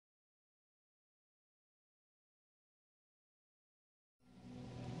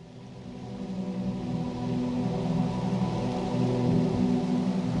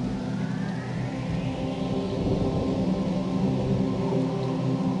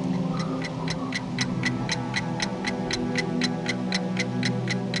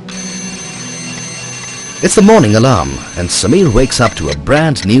It's the morning alarm and Samir wakes up to a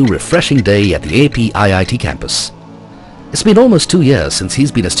brand new refreshing day at the APIIT campus. It's been almost 2 years since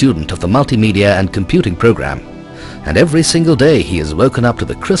he's been a student of the Multimedia and Computing program, and every single day he is woken up to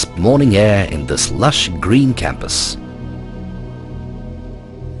the crisp morning air in this lush green campus.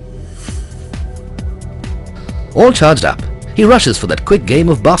 All charged up, he rushes for that quick game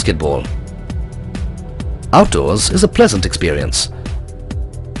of basketball. Outdoors is a pleasant experience.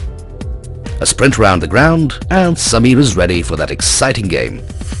 A sprint round the ground and Samir is ready for that exciting game.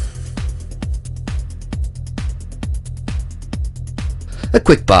 A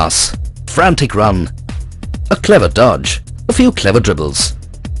quick pass, frantic run, a clever dodge, a few clever dribbles,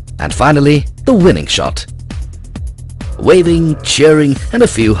 and finally the winning shot. Waving, cheering and a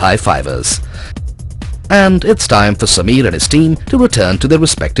few high-fivers. And it's time for Samir and his team to return to their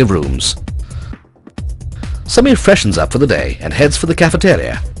respective rooms. Samir freshens up for the day and heads for the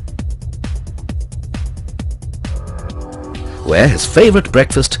cafeteria, where his favorite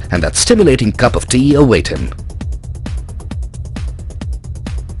breakfast and that stimulating cup of tea await him.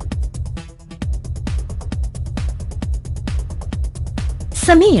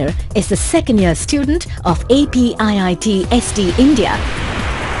 Samir is the second-year student of APIIT SD India,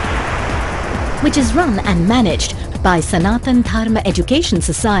 which is run and managed by Sanatan Dharma Education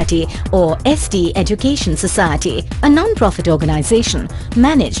Society or SD Education Society, a non-profit organization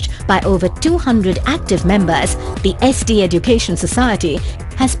managed by over 200 active members. The SD Education Society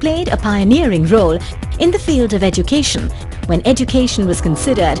has played a pioneering role in the field of education. When education was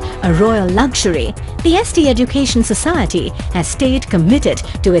considered a royal luxury, the SD Education Society has stayed committed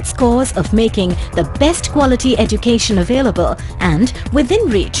to its cause of making the best quality education available and within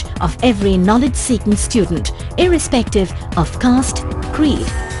reach of every knowledge-seeking student, irrespective of caste, creed,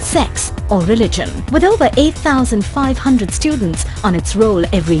 sex or religion. With over 8,500 students on its roll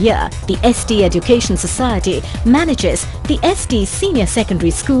every year, the SD Education Society manages the SD Senior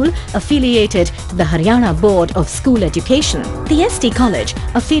Secondary School affiliated to the Haryana Board of School Education, the SD College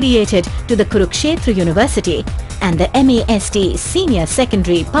affiliated to the Kurukshetra University, and the MASD Senior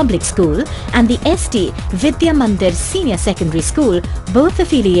Secondary Public School and the SD Vidya Mandir Senior Secondary School, both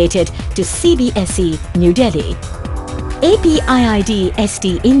affiliated to CBSE, New Delhi. APIIT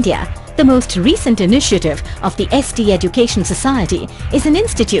SD India, the most recent initiative of the SD Education Society, is an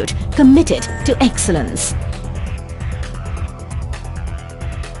institute committed to excellence.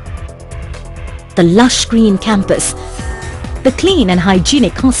 The lush green campus, the clean and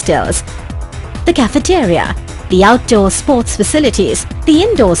hygienic hostels, the cafeteria, the outdoor sports facilities, the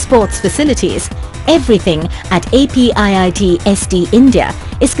indoor sports facilities, everything at APIIT SD India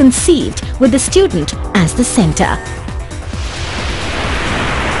is conceived with the student as the center.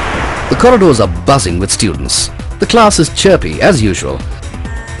 The corridors are buzzing with students. The class is chirpy as usual,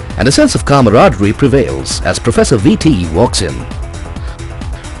 and a sense of camaraderie prevails as Professor VT walks in.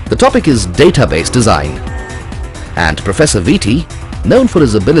 The topic is database design, and Professor VT, known for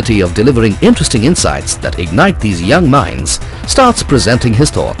his ability of delivering interesting insights that ignite these young minds, starts presenting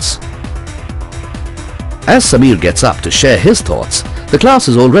his thoughts. As Samir gets up to share his thoughts, the class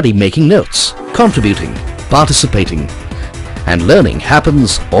is already making notes, contributing, participating, and learning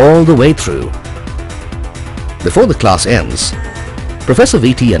happens all the way through. Before the class ends, Professor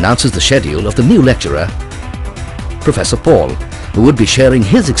VT announces the schedule of the new lecturer, Professor Paul, who would be sharing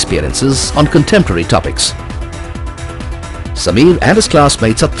his experiences on contemporary topics. Samir and his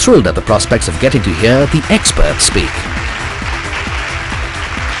classmates are thrilled at the prospects of getting to hear the experts speak.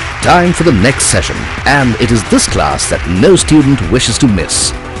 Time for the next session, and it is this class that no student wishes to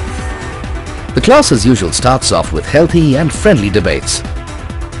miss. The class as usual starts off with healthy and friendly debates.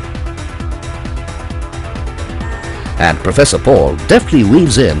 And Professor Paul deftly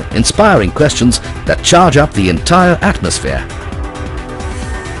weaves in inspiring questions that charge up the entire atmosphere.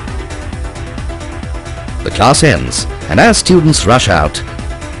 The class ends, and as students rush out,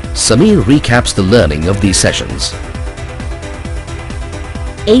 Samir recaps the learning of these sessions.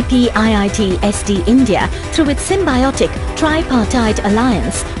 APIIT SD India, through its symbiotic tripartite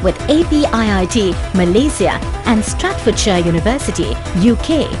alliance with APIIT Malaysia and Stratfordshire University,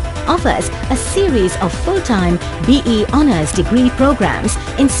 UK, offers a series of full-time BE Honours degree programs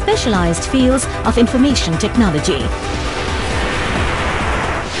in specialised fields of information technology.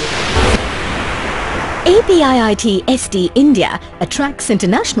 APIIT SD India attracts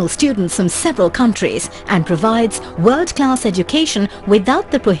international students from several countries and provides world-class education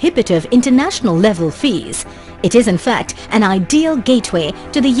without the prohibitive international level fees. It is in fact an ideal gateway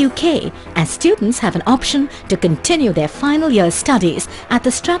to the UK, as students have an option to continue their final year studies at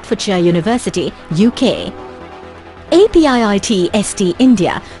the Stratfordshire University, UK. APIIT ST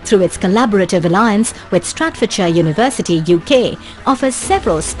India, through its collaborative alliance with Staffordshire University UK, offers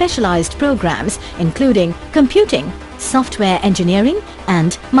several specialised programmes including computing, software engineering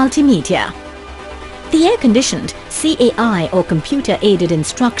and multimedia. The air-conditioned CAI or computer-aided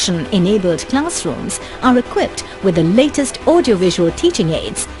instruction-enabled classrooms are equipped with the latest audiovisual teaching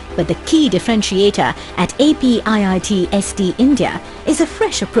aids, but the key differentiator at APIIT ST India is a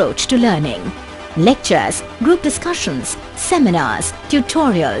fresh approach to learning. Lectures, group discussions, seminars,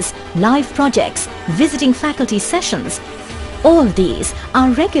 tutorials, live projects, visiting faculty sessions, all these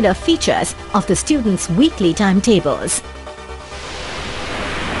are regular features of the students' weekly timetables.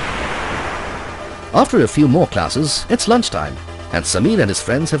 After a few more classes, it's lunchtime, and Sameer and his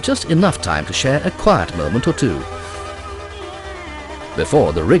friends have just enough time to share a quiet moment or two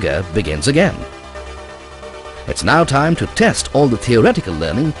before the rigor begins again. It's now time to test all the theoretical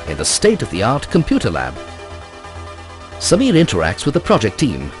learning in the state-of-the-art computer lab. Sameer interacts with the project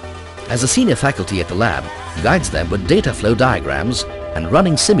team as a senior faculty at the lab guides them with data flow diagrams and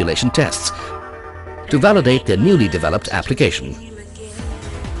running simulation tests to validate their newly developed application.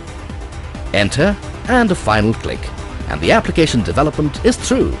 Enter and a final click, and the application development is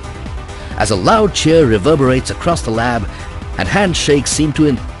through. As a loud cheer reverberates across the lab and handshakes seem to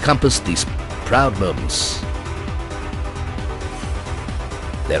encompass these proud moments.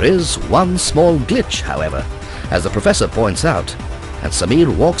 There is one small glitch, however, as the professor points out, and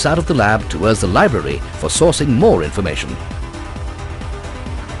Sameer walks out of the lab towards the library for sourcing more information.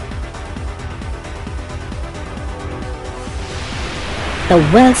 The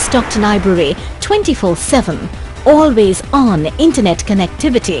well-stocked library, 24/7, always on internet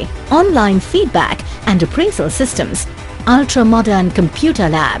connectivity, online feedback and appraisal systems, ultra-modern computer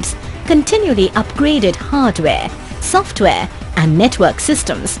labs, continually upgraded hardware, software and network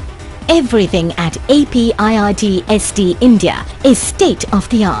systems. Everything at APIIT ST India is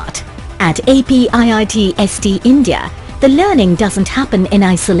state-of-the-art. At APIIT ST India, the learning doesn't happen in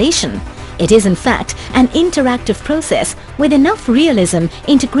isolation. It is in fact an interactive process with enough realism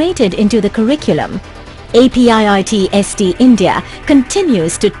integrated into the curriculum. APIIT ST India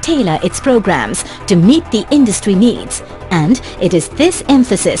continues to tailor its programs to meet the industry needs, and it is this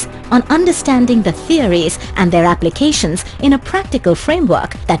emphasis on understanding the theories and their applications in a practical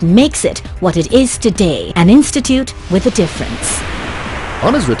framework that makes it what it is today, an institute with a difference.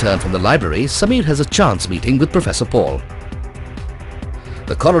 On his return from the library, Sameer has a chance meeting with Professor Paul.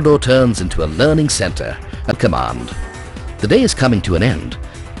 The corridor turns into a learning center at command. The day is coming to an end,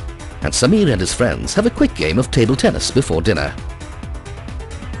 and Sameer and his friends have a quick game of table tennis before dinner.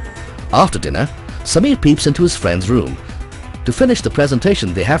 After dinner, Sameer peeps into his friend's room to finish the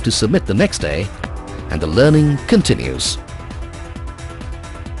presentation they have to submit the next day, and the learning continues.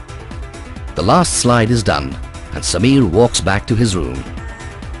 The last slide is done, and Sameer walks back to his room.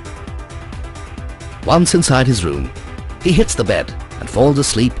 Once inside his room, he hits the bed and falls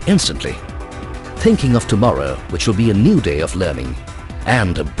asleep instantly, thinking of tomorrow, which will be a new day of learning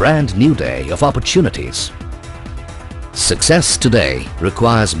and a brand new day of opportunities. Success today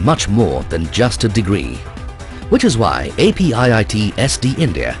requires much more than just a degree, which is why APIIT ST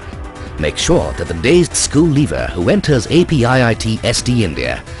India makes sure that the dazed school leaver who enters APIIT ST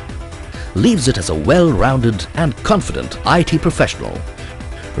India leaves it as a well-rounded and confident IT professional,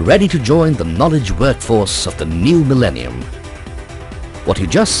 ready to join the knowledge workforce of the new millennium. What you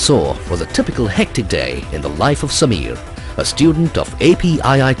just saw was a typical hectic day in the life of Sameer, a student of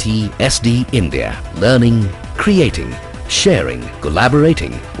APIIT SD India, learning, creating, sharing,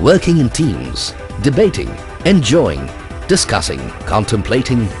 collaborating, working in teams, debating, enjoying, discussing,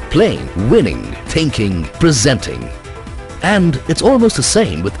 contemplating, playing, winning, thinking, presenting. And it's almost the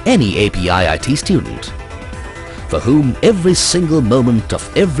same with any APIIT student, for whom every single moment of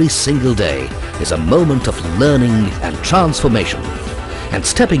every single day is a moment of learning and transformation, and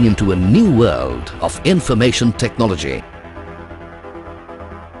stepping into a new world of information technology.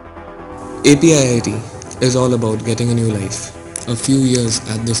 APIIT is all about getting a new life. A few years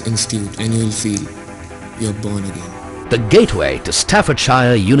at this institute and you'll feel you're born again. The gateway to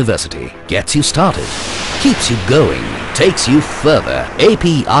Staffordshire University gets you started, keeps you going, takes you further.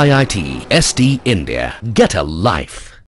 APIIT SD India. Get a life.